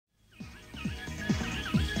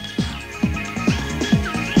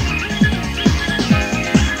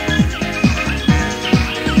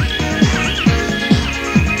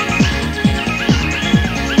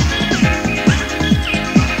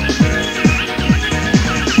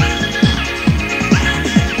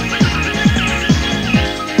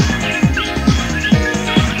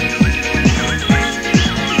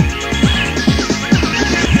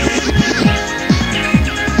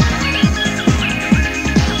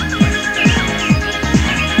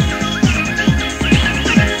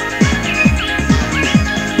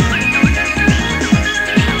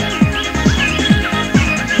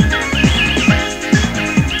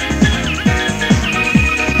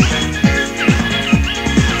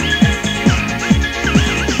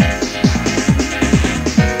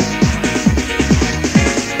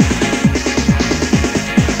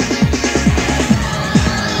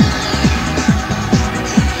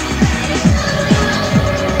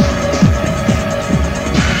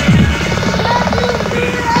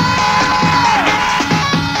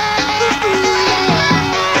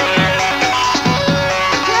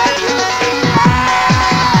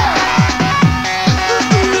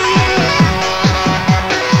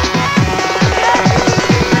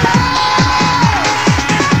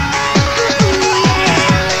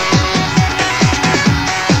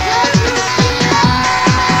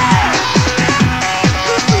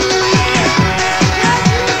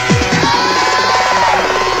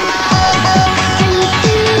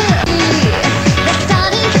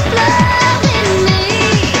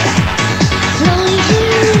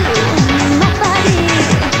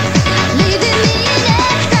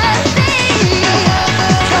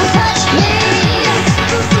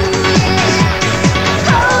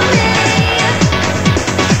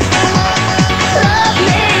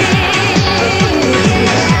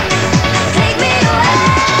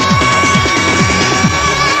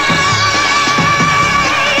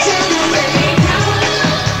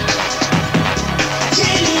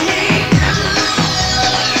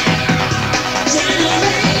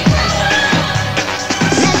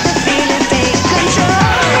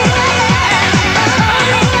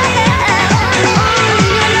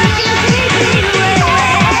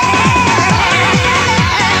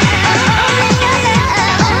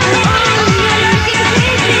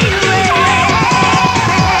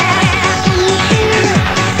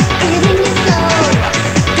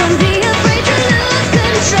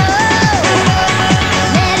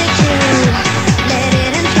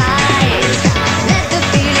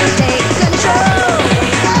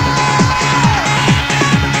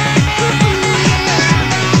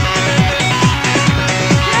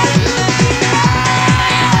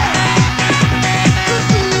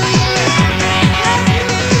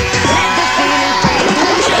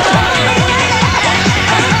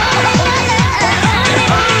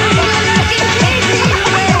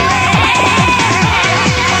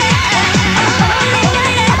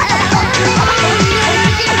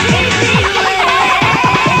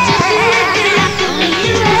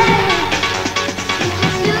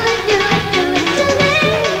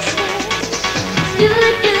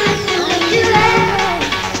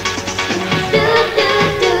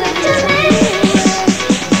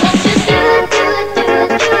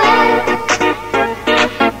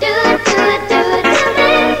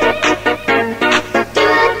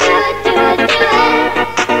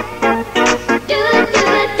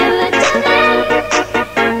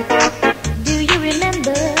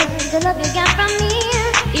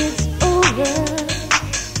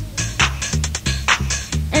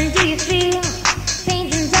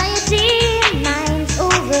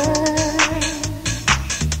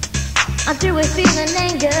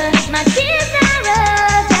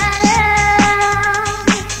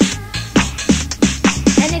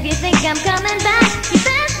if you think I'm coming back, you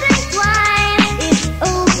best think twice. It's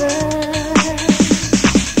over.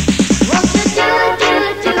 Won't you do it, do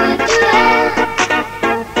it, do it, do it?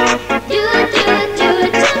 Do it, do it, do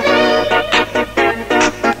it to me.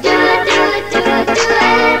 Do it, do it, do it, do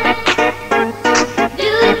it. Do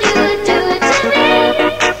it, do it, do it to me.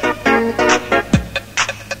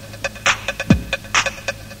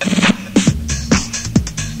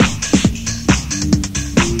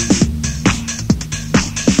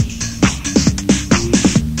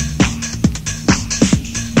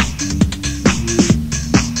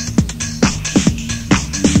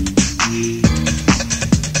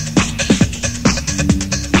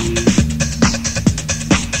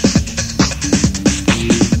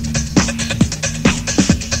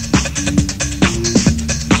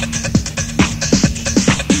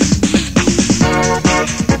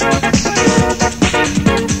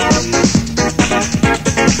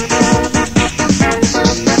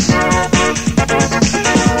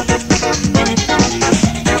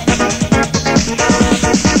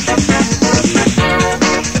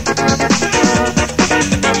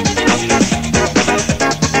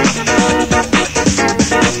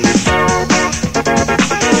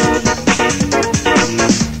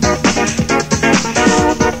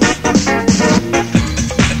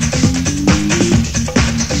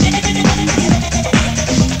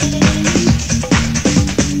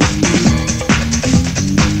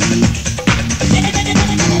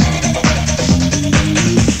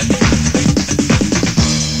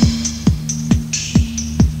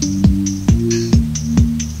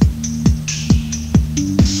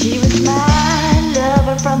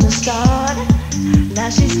 From the start, now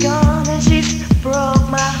she's gone and she's broke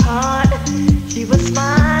my heart. She was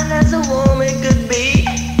fine as a woman could be.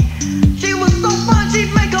 She was so fine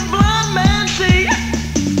she'd make a blind man see.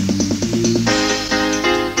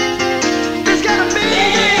 There's gotta be,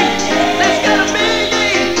 there's gotta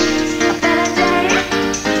be a better day,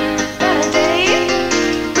 better day.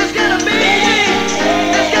 There's gotta be,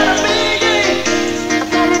 there's gotta be a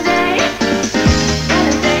better day,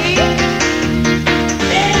 better day.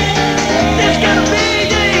 There's gotta be,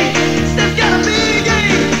 there's gotta be,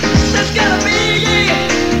 there's gotta be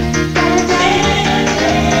better day,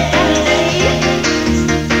 better day.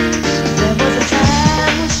 There was a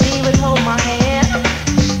time when she would hold my hand.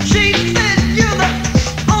 She said, "You're the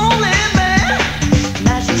only man."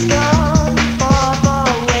 Now she's gone far, far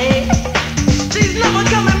away. She's never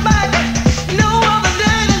coming back. No other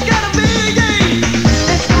day. There's gotta be,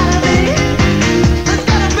 there's gotta be, there's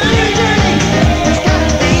gotta be, there's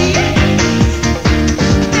gotta be.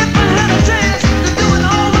 If I had a chance to do it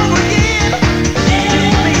all over again,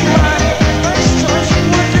 you'd be my first choice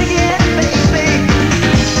once again, baby.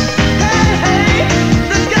 Hey, hey,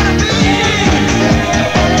 there's gotta be a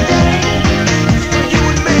better day for you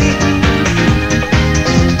and me.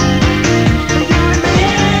 For you and me,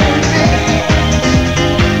 baby.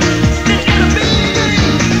 There's gotta be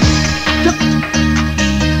a better day.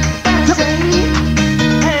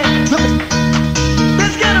 Hey,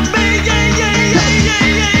 there's gotta be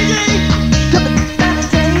better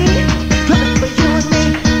day for you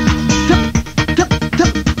and me.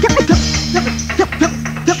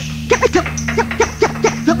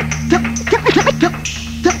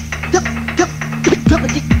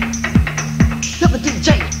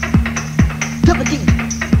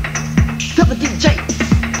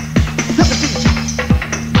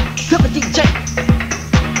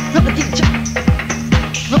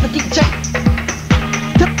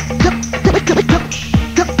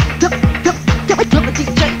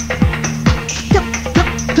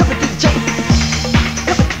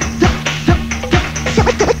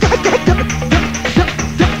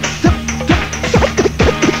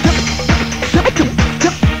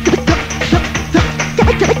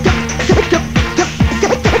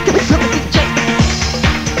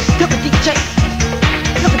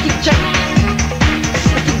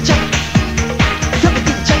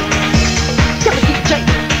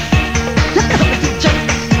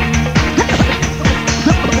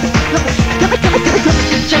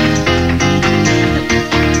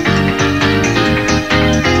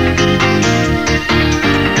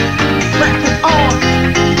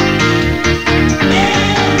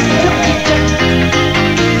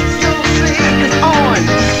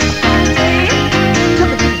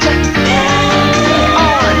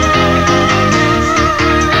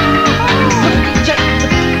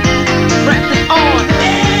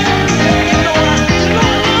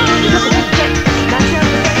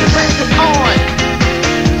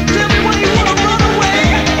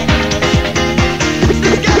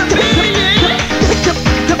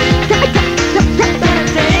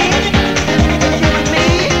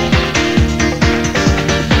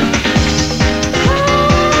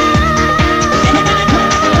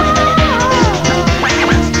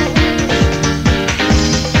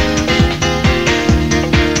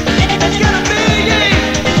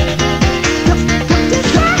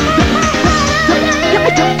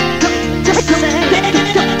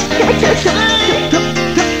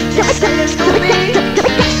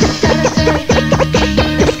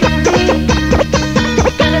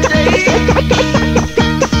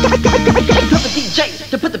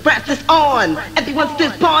 on. Everyone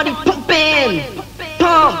this party pumping.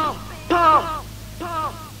 Pump, pump,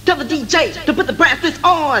 pump. Tell the DJ to put the brass disc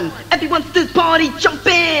on. Everyone this party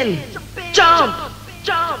jumping. Jump,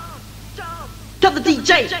 jump, jump. Tell the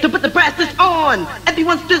DJ to put the brass disc on.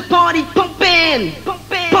 Everyone this party pumping.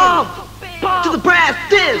 Pump. To the brass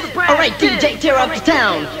disc. Alright, DJ, tear up the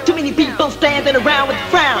town. Too many people standing around with a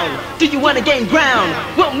frown. Do you wanna gain ground?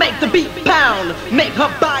 We'll make the beat pound. Make her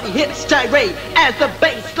body hips gyrate as the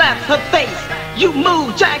bass slaps her face. You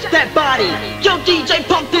move, jack that body. Yo, DJ,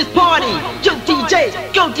 pump this party. Yo, DJ,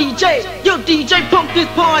 go DJ. Yo, DJ, pump this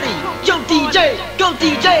party. Yo, DJ, go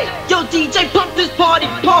DJ. Yo, DJ, pump this party.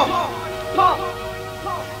 Pump. Pump.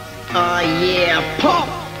 Yeah, pump.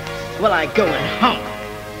 Well, I go and hump.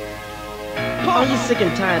 Are you sick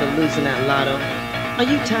and tired of losing that lotto? Are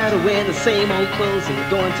you tired of wearing the same old clothes and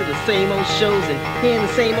going to the same old shows and hearing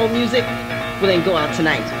the same old music? Well then go out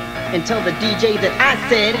tonight and tell the DJ that I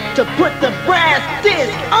said to put the brass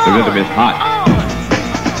disc on! The rhythm is hot.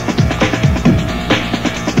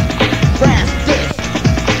 Brass disc!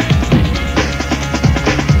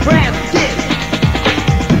 Brass disc!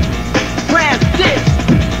 Brass disc!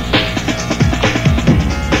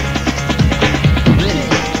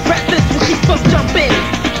 Brass disc will keep them jumping!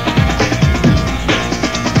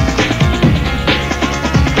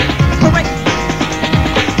 Alright!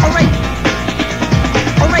 Alright!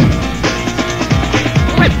 Alright!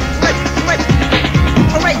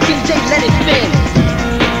 Alright, DJ, let it spin.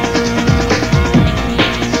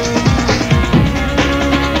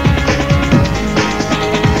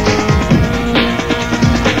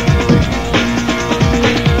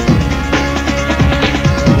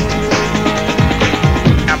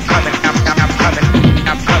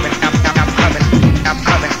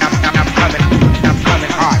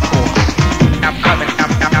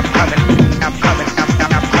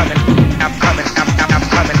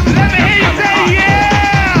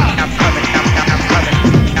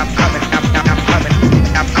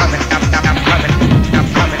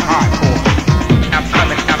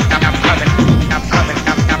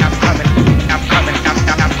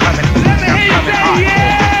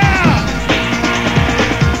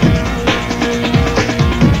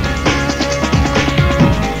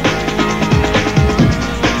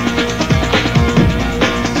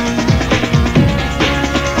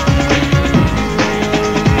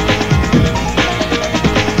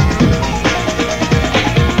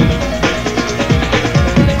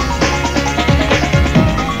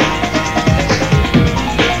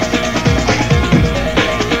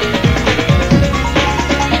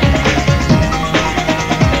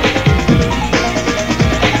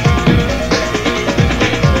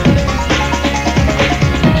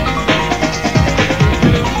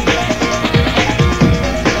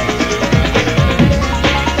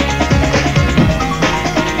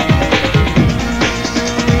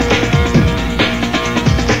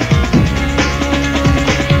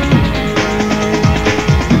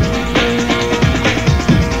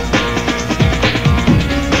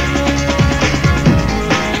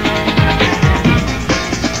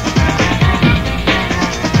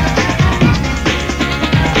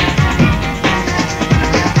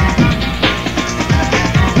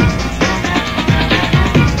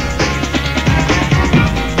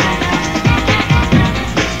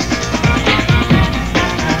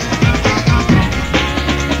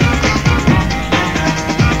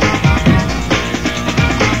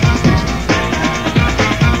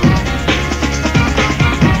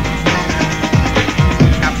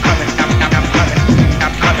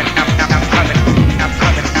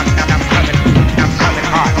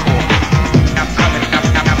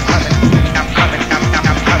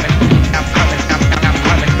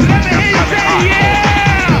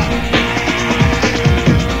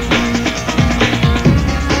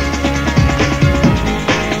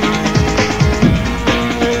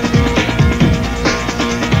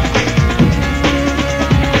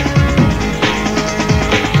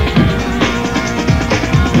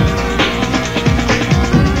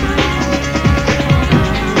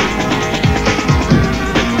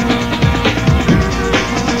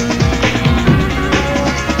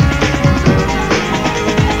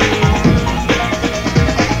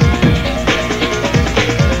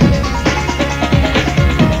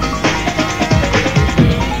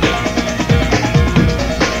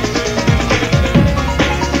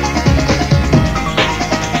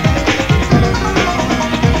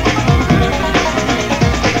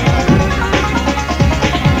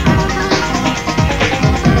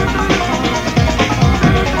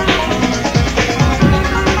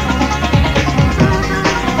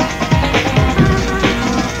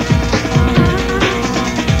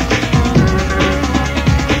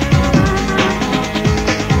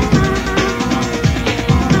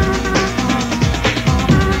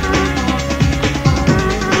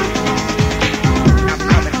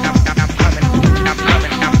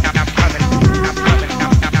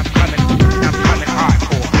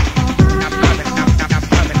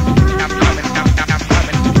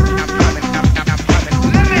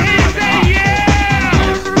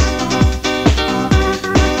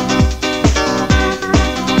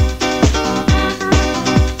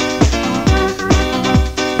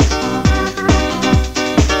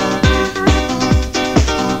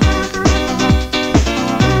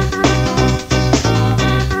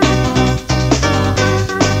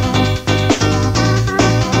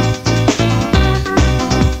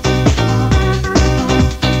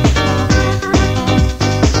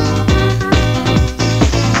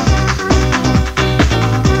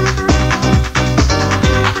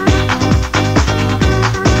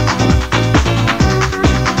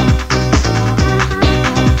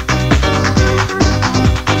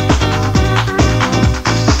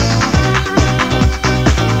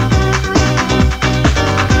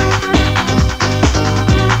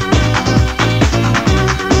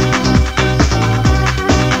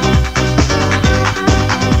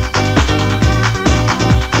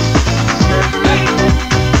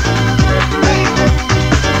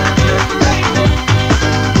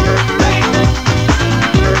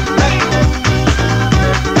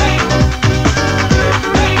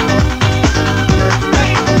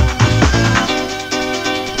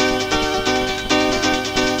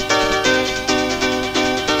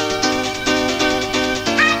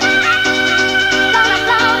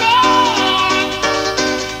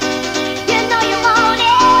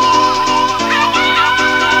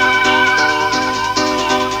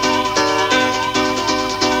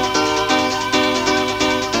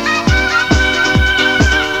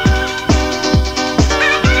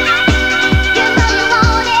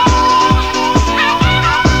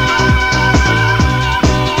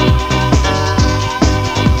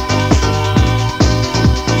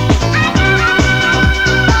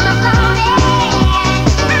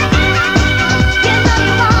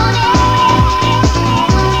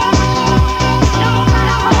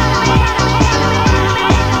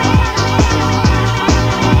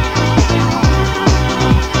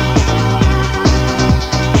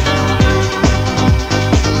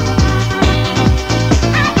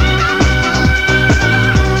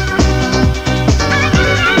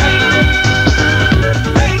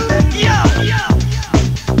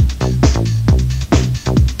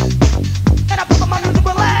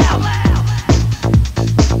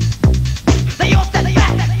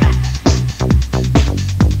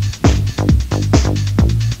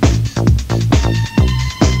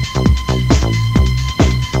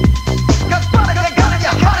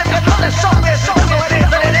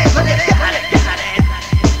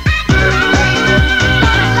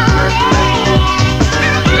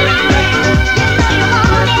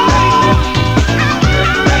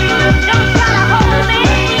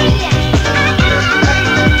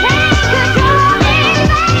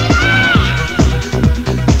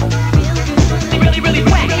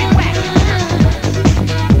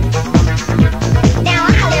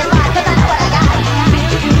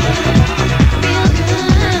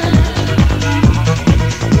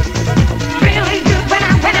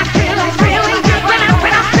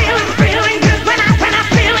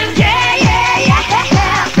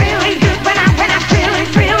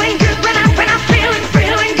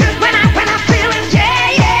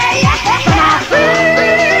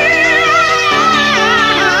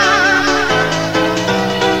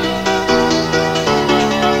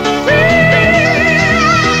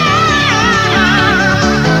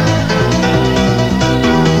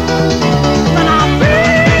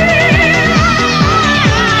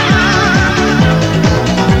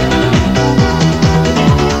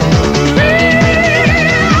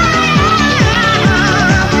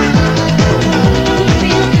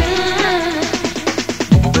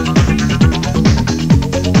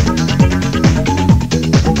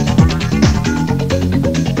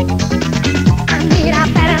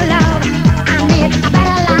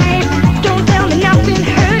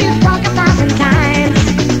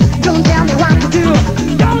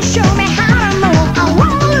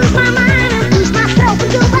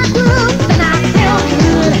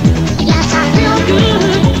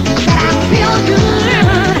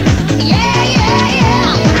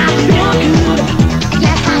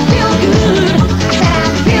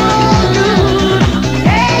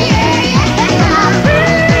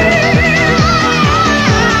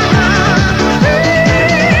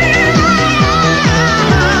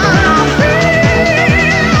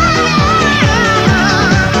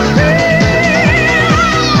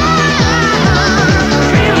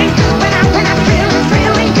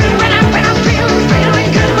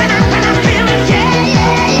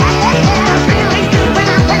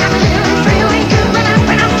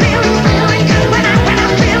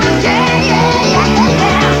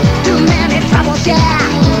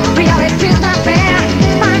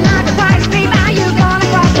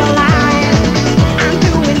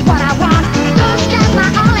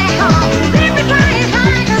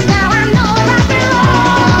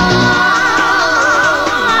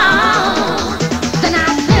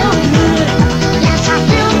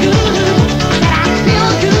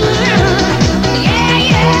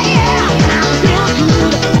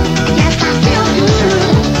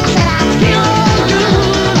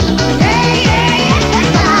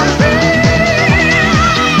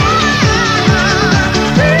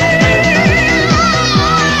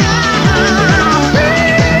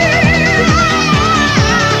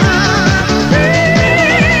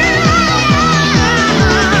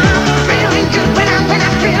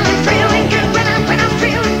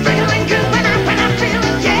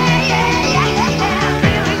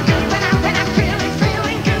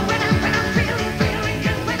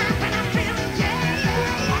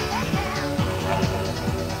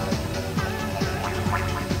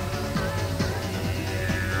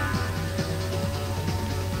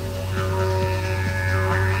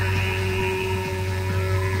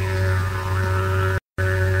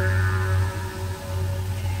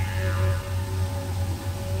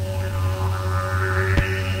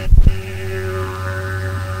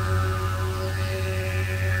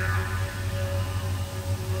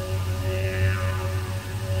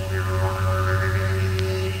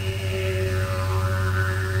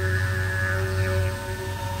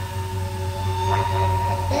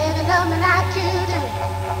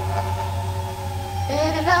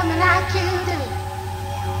 love me like you do.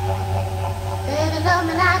 Baby, love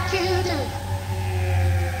me like you do.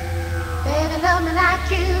 Baby, love me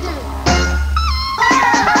like you do.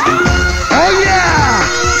 Oh yeah!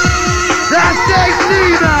 That's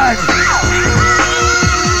Seaman!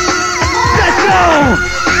 Let's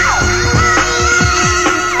go!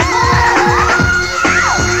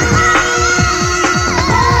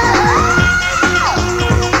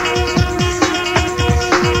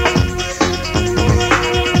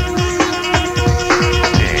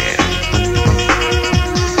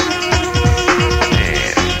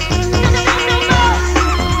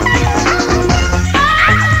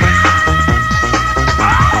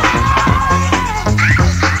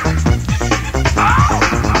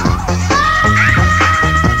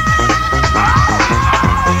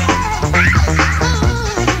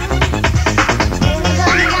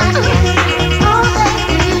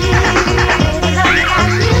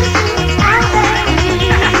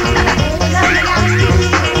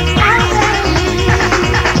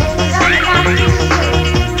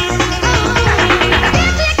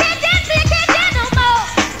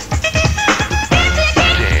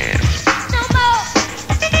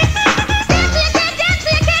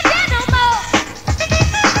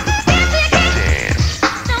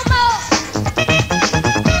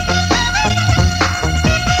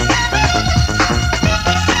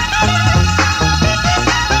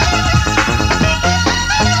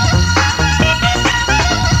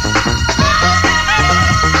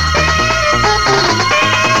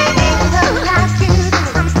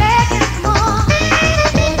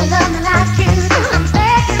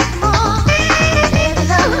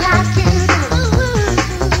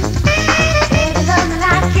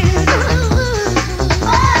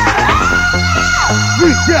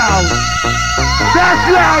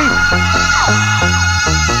 That's right!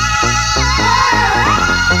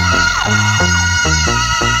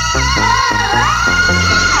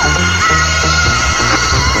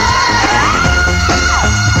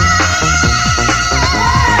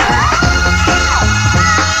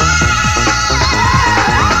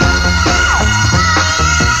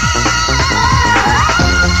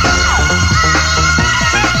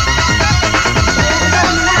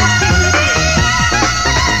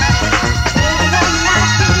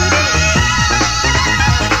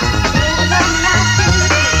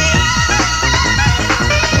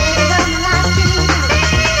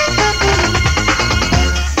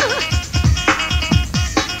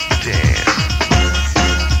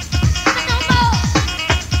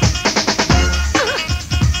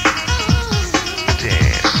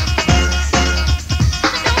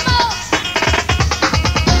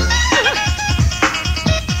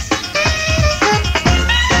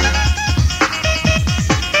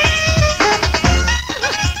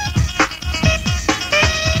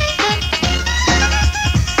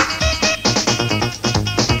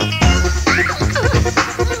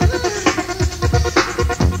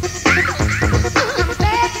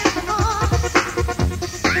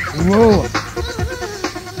 Whoa.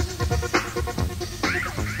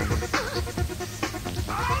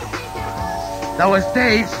 That was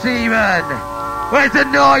Dave Seaman. Where's the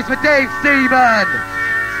noise for Dave Seaman?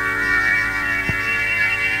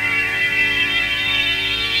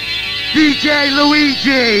 DJ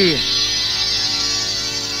Luigi.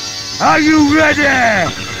 Are you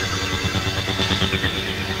ready?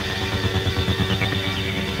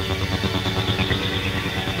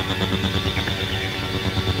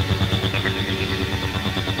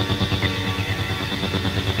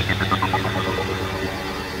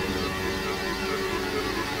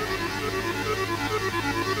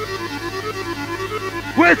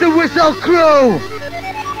 Where's the whistle crew?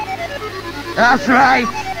 That's right.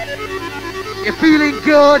 You're feeling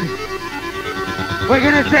good? We're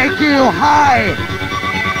gonna take you high.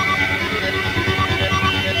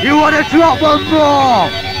 You wanna drop one more?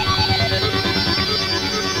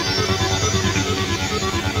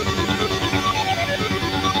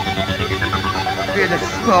 Feel the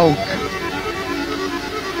smoke.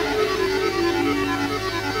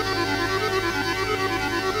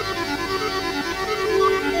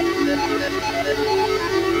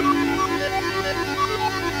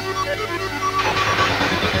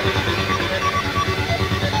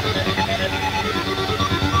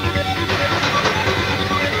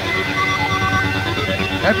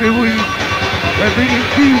 Every week, we're bringing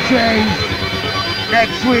DJs.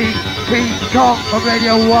 Next week, Pete Kong from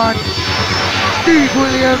Radio 1. Steve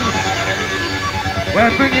Williams.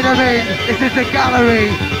 We're bringing them in. This is the gallery.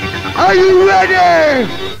 Are you ready?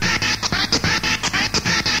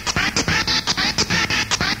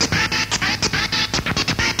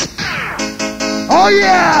 Oh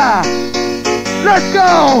yeah! Let's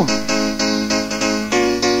go!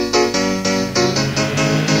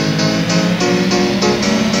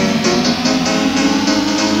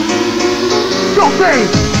 Drop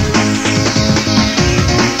bass!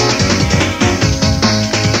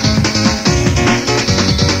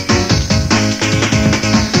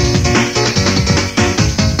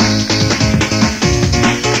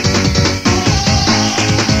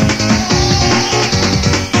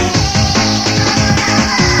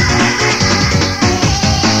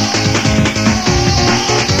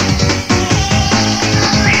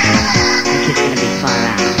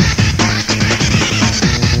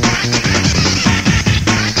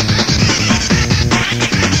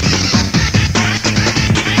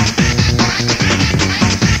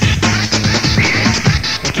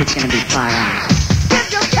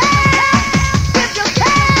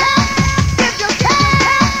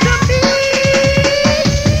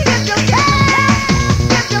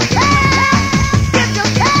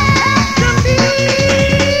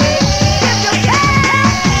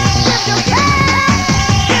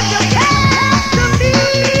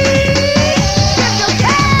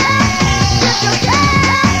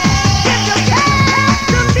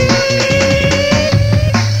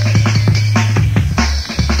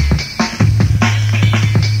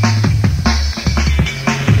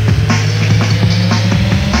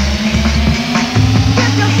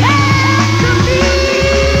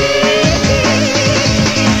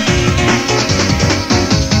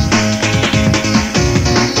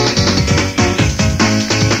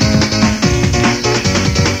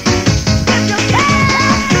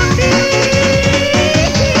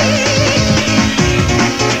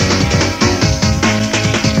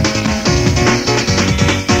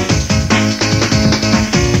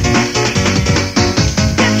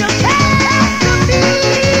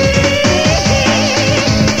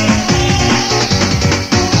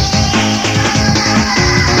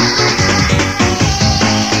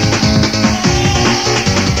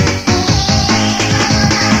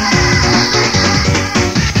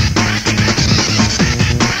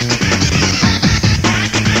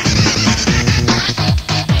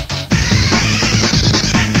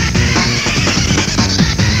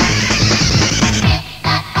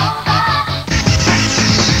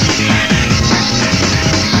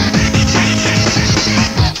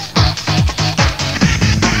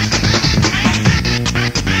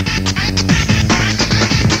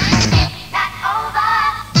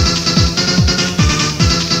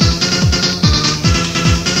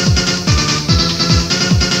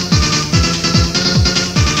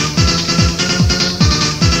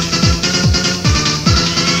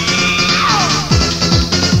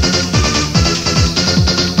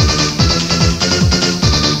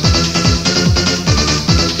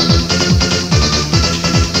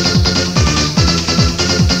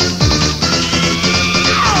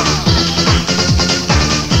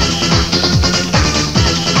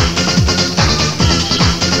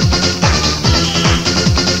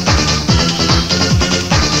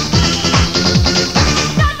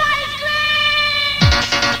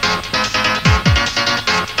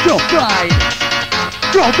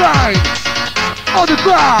 Drop down! On the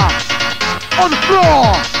bar! On the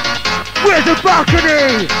floor! Where's the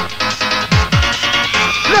balcony?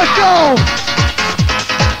 Let's go!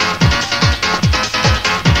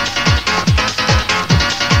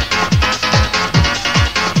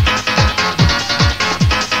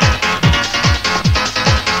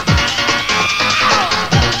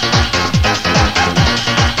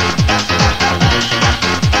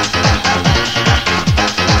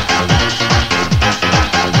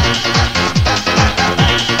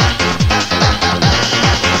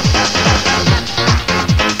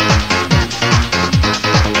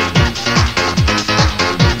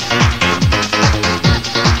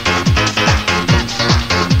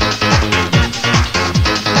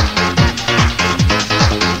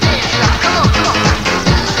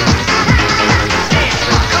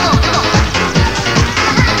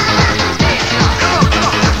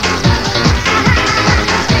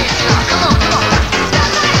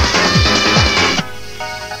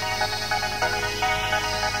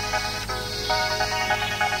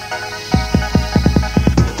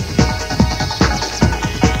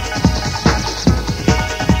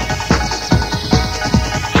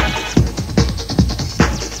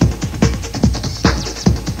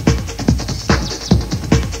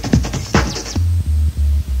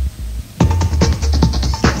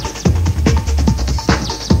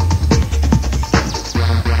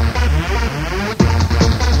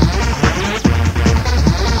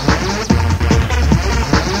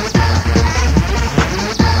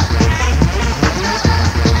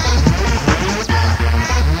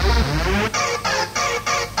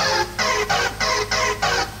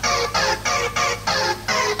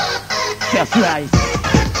 butterflies.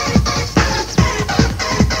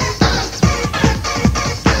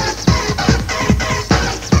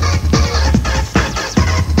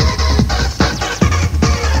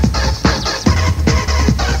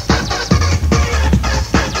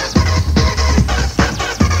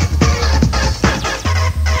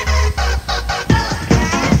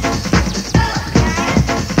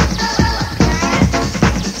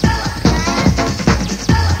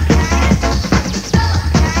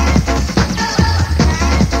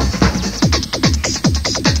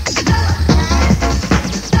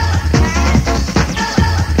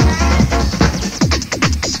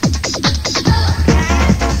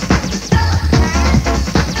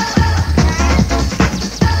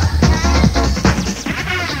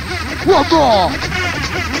 One more!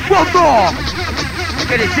 One more!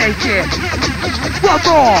 Gonna take it! One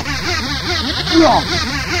more! Rock!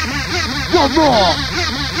 One more!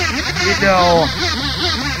 You know!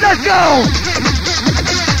 Let's go!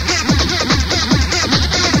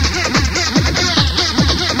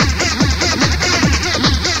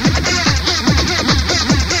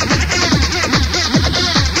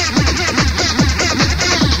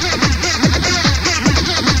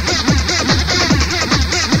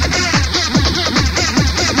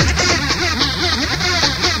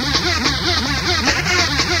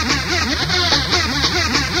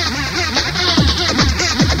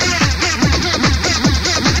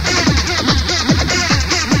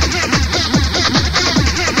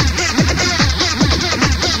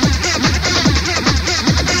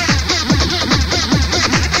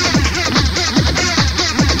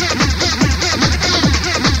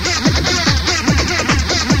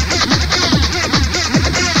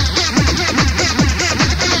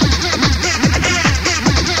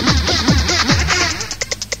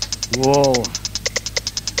 Whoa.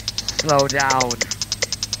 Slow down.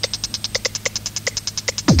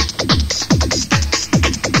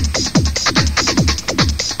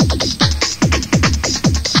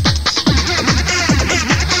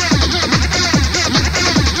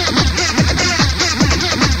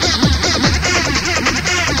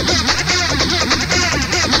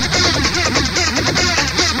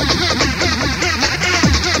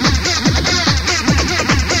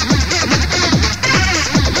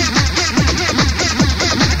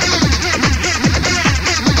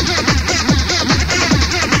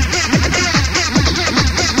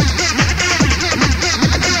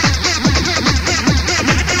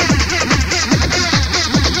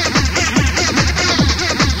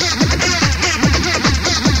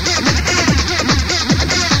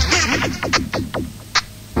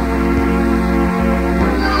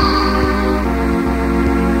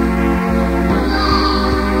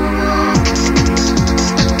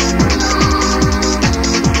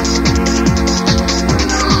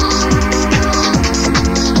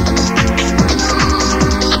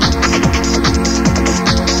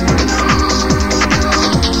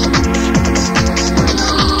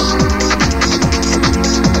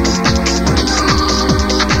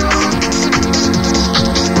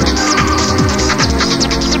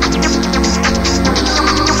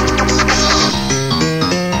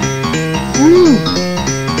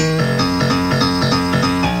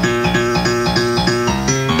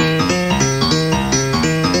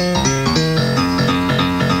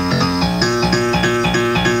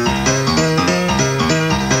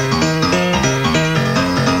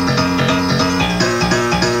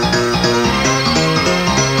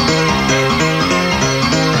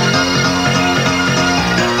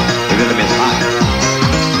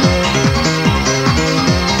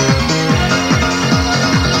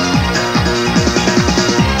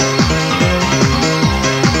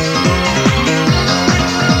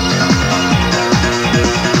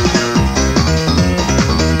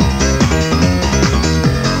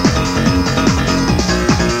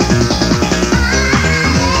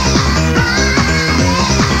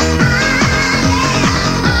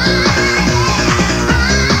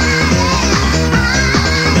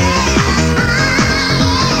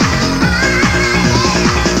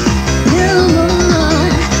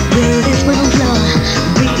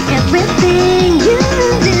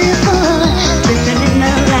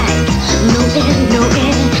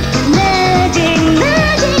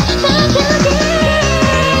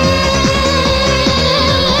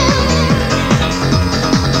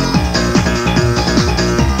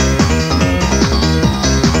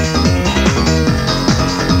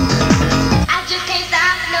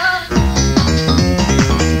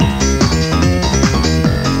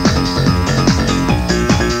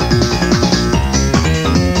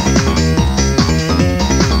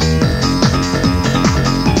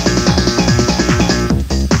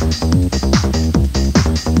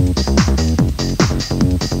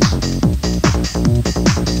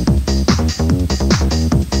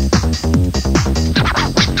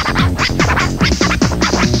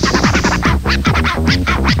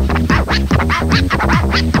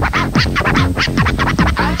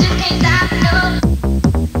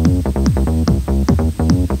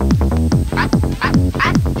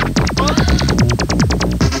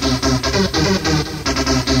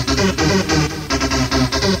 I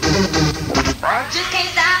just can't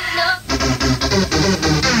stop, no.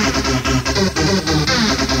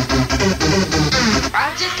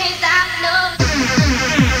 I just can't stop, no.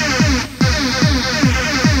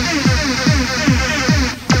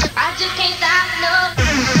 I just can't stop, no.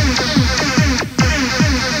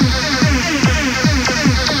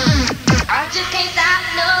 I just can't stop,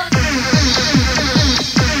 no.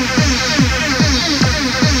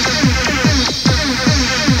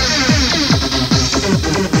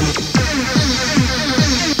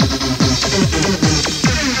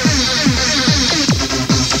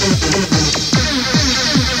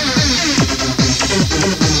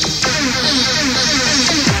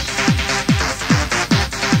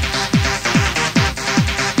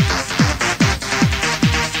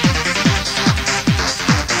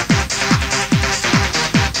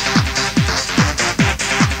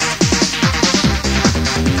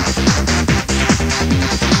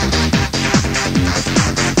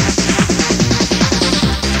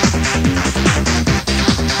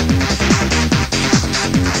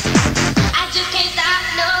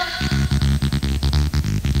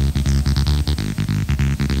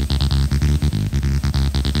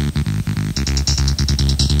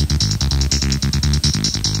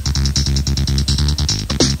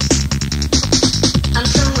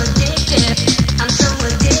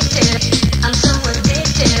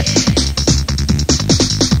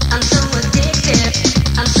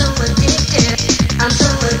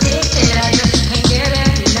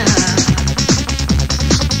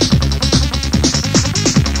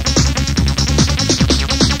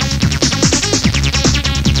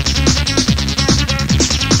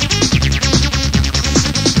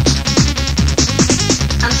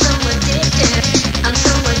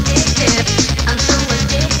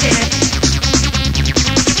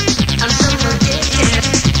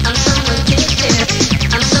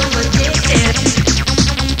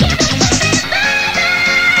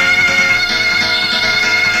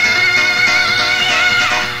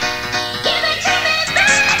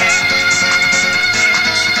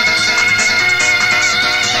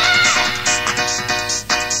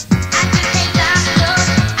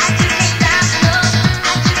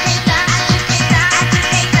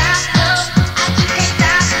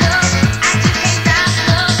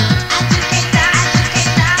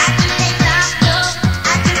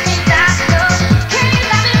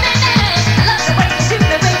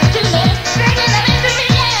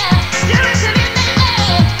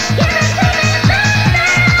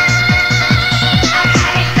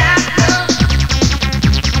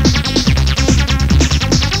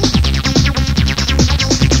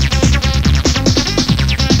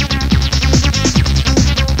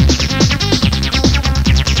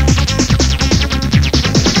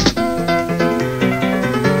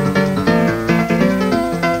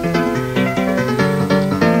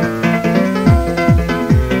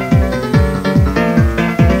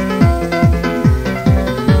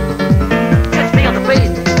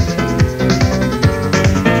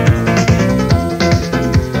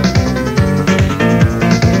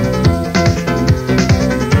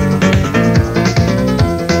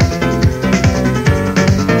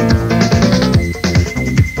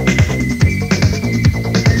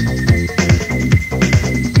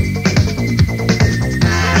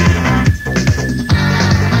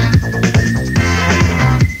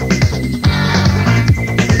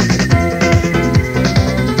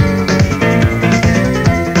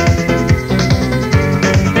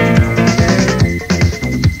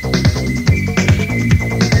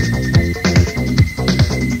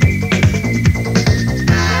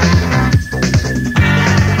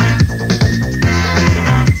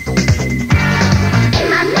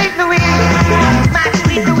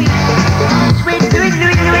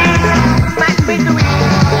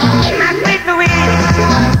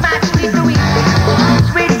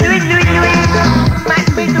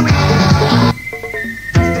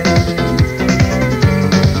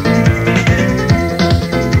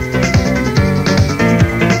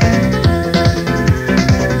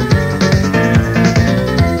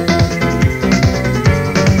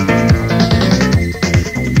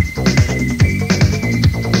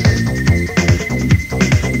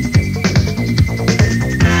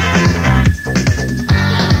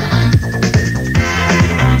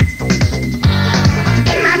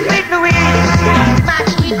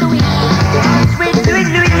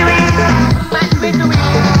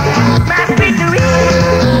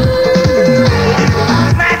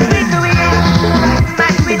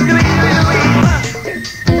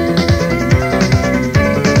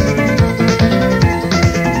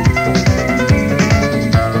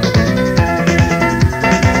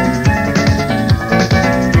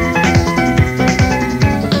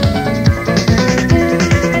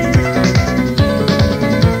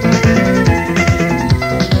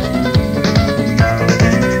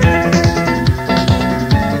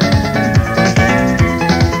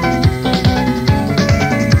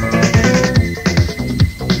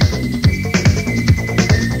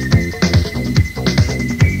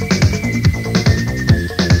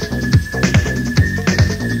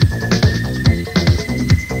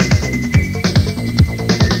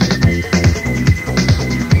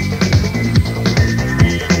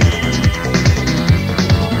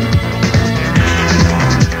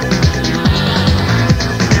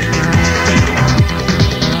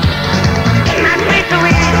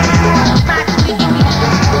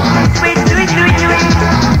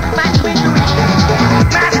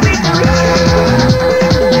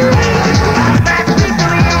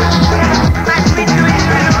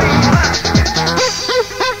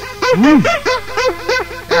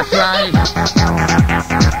 That's right.